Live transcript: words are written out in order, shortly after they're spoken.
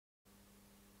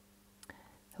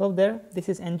Hello there, this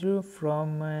is Andrew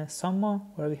from Sommo,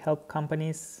 where we help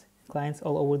companies, clients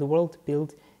all over the world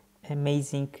build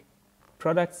amazing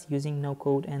products using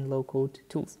no-code and low-code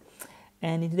tools.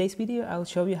 And in today's video, I'll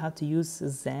show you how to use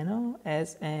Xano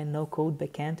as a no-code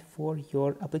backend for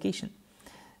your application.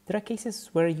 There are cases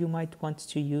where you might want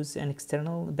to use an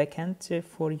external backend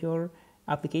for your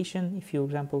application. If you, for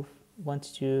example,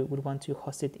 would want to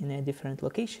host it in a different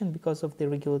location because of the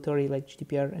regulatory like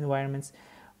GDPR environments,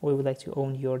 or you would like to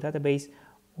own your database,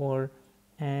 or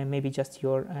maybe just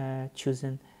your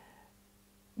chosen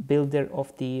builder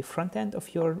of the front end of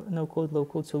your no-code,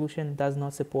 low-code solution does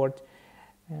not support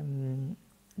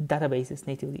databases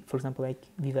natively, for example, like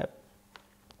VWeb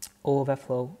or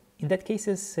Webflow. In that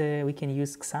cases, we can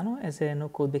use Xano as a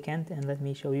no-code backend, and let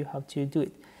me show you how to do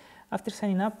it. After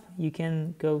signing up, you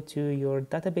can go to your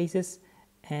databases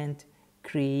and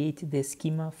create the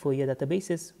schema for your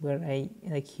databases, where I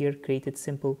like here created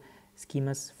simple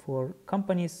schemas for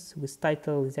companies with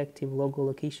title, executive, logo,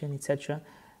 location, etc.,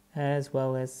 as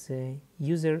well as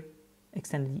user.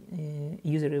 Extended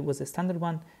user was a standard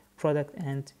one, product,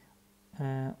 and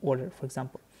order, for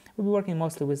example. We'll be working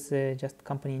mostly with just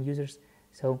company and users.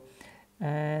 So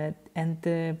and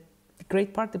the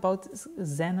great part about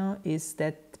Xano is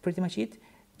that pretty much it,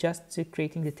 just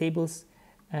creating the tables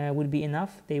would be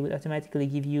enough. They would automatically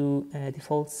give you a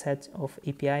default set of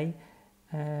API,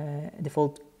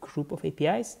 default group of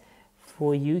APIs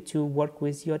for you to work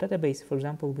with your database. For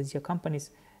example, with your company's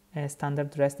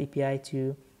standard REST API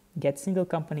to get single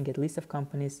company, get list of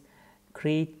companies,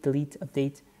 create, delete,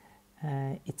 update,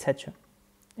 etc.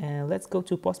 Let's go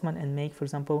to Postman and make, for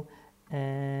example,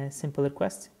 a simple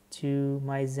request to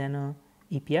my Xano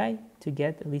API to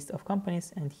get a list of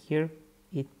companies, and here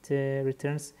it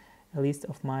returns a list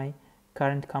of my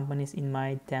current companies in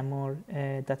my demo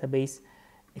database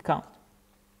account.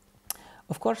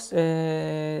 Of course,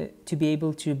 to be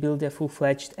able to build a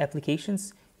full-fledged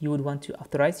applications, you would want to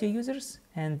authorize your users,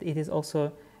 and it is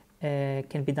also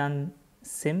can be done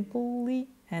simply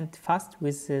and fast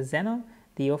with Xano.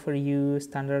 They offer you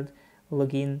standard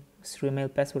login through email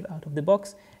password out of the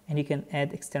box, and you can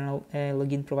add external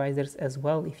login providers as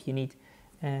well if you need,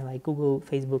 like Google,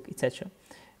 Facebook, etc.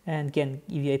 And again,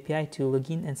 give you API to log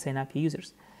in and sign up your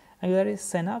users. I already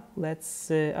sign up.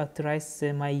 Let's authorize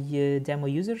my demo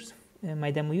users, my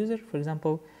demo user, for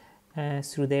example,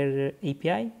 through their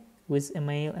API with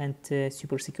email and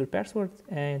super secure password.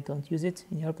 Don't use it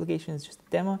in your application, it's just a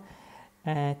demo.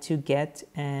 To get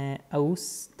a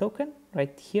AUS token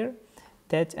right here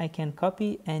that I can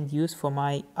copy and use for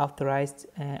my authorized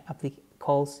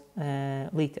calls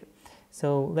later.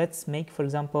 So let's make, for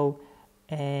example,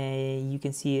 you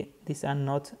can see these are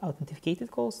not authenticated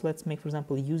calls. Let's make, for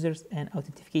example, users an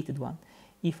authenticated one.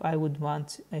 If I would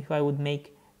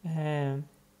make a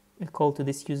call to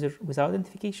this user without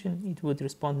authentication, it would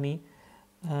respond me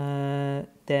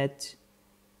that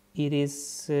it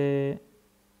is oh,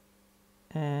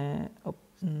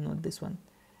 not this one.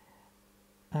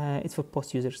 It's for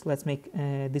post users. Let's make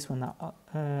this one now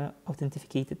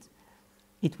authenticated.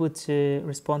 It would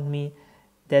respond me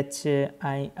that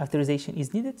authorization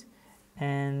is needed,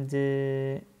 and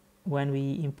when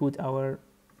we input our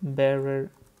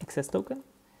bearer access token,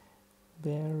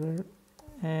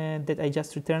 that I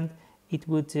just returned, it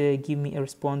would give me a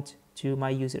response to my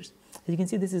users. As you can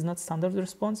see, this is not standard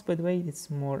response, by the way, it's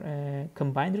more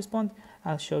combined response.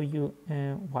 I'll show you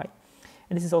why.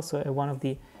 And this is also one of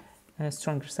the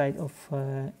stronger side of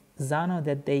Xano,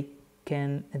 that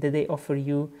they offer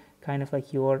you kind of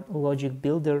like your logic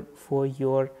builder for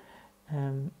your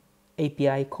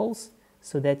API calls,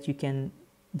 so that you can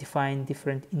define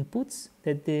different inputs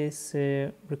that this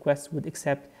request would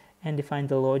accept, and define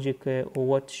the logic or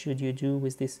what should you do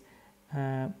with these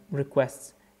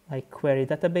requests, like query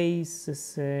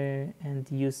databases and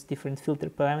use different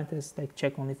filter parameters, like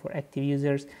check only for active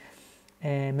users,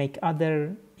 make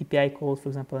other API calls. For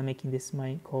example, I'm making this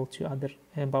my call to other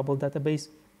Bubble database,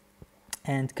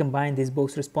 and combine these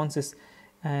both responses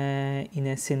in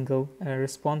a single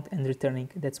response and returning.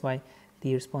 That's why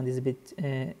the response is a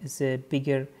bit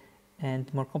bigger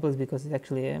and more complex, because it's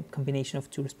actually a combination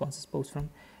of two responses, both from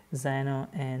Xano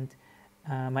and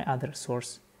my other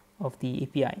source of the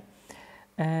API.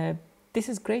 This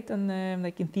is great on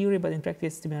like in theory, but in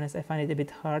practice, to be honest, I find it a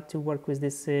bit hard to work with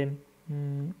this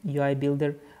UI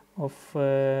builder of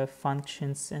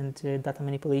functions and data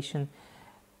manipulation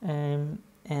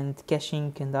and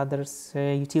caching and others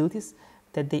utilities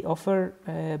that they offer.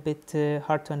 A bit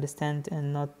hard to understand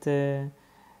and not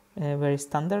very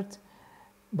standard,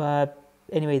 but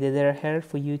anyway, they're here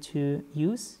for you to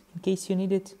use in case you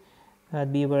need it.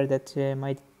 Be aware that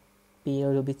might be a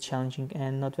little bit challenging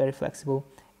and not very flexible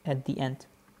at the end.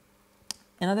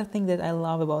 Another thing that I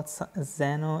love about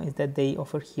Xano is that they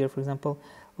offer here, for example,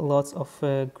 lots of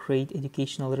great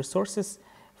educational resources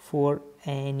for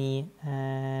any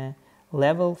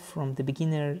level from the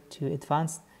beginner to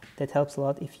advanced. That helps a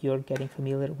lot if you're getting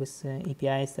familiar with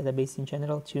APIs, database in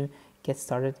general, to get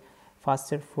started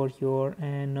faster for your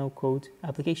no-code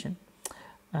application.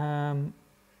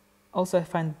 Also, I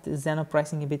find Xano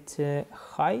pricing a bit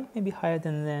high, maybe higher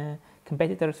than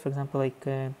competitors, for example, like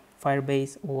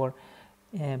Firebase or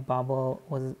Bubble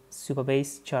or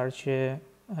Supabase charge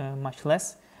much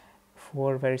less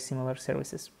for very similar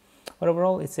services. But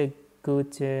overall, it's a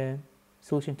good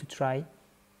solution to try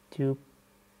to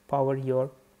power your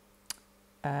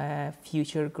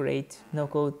future great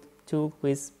no-code tool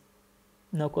with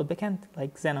no-code backend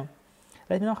like Xano.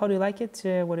 Let me know how do you like it,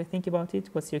 what do you think about it,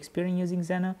 what's your experience using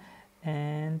Xano,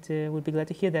 and we'll be glad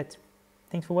to hear that.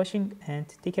 Thanks for watching and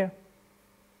take care.